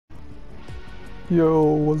Yo,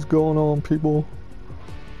 what's going on, people?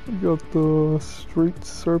 We got the Street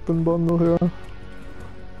Serpent bundle here.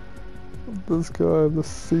 This guy, the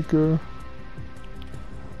Seeker.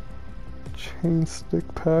 Chain stick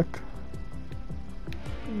pack.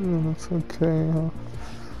 That's okay, huh?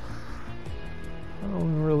 I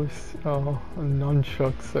don't really see. Oh,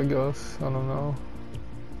 nunchucks, I guess. I don't know.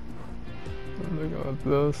 And they got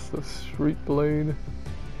this, the Street Blade.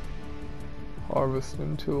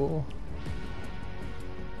 Harvesting tool.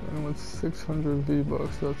 And with 600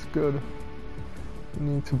 V-Bucks, that's good.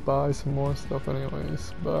 Need to buy some more stuff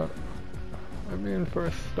anyways, but I mean, for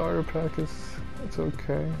a starter pack, it's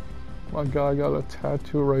okay. My guy got a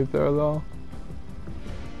tattoo right there though.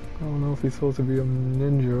 I don't know if he's supposed to be a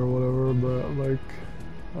ninja or whatever, but like,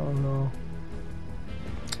 I don't know.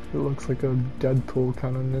 It looks like a Deadpool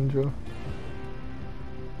kind of ninja.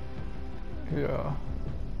 Yeah.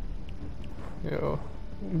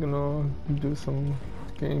 I'm gonna do some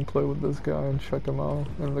gameplay with this guy and check him out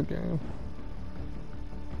in the game.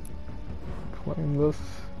 Claim this.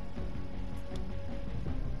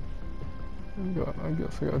 I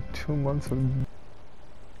guess I got 2 months of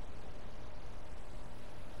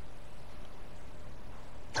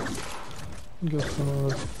get some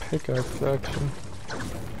of this pickaxe action.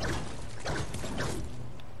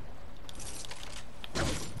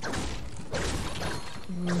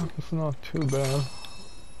 It's not too bad.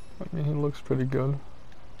 I mean, he looks pretty good.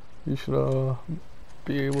 You should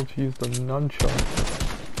be able to use the nunchuck.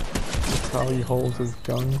 That's how he holds his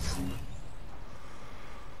guns.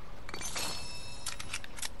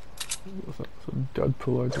 That's a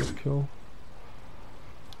Deadpool I just killed.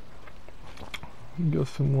 Get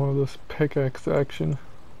some more of this pickaxe action.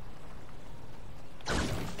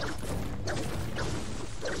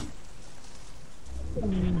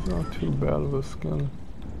 He's not too bad of a skin.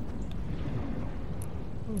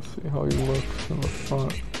 Let's see how he looks in the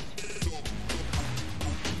front.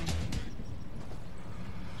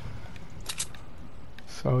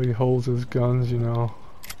 So he holds his guns, you know.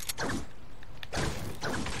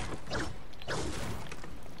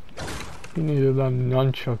 He needed that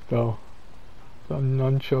nunchuck though. That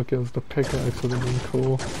nunchuck as the pickaxe would have been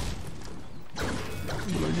cool. But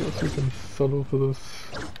I guess we can settle for this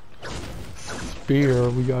spear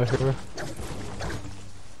we got here.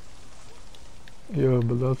 Yeah,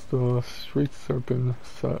 but that's the Street Serpent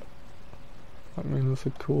set. I mean, it's a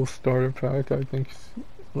cool starter pack. I think,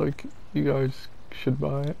 like, you guys should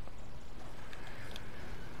buy it.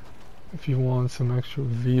 If you want some extra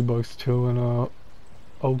V-Bucks too and a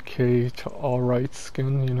okay to alright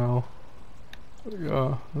skin, you know.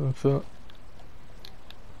 Yeah, that's it.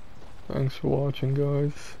 Thanks for watching,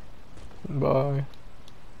 guys. Bye.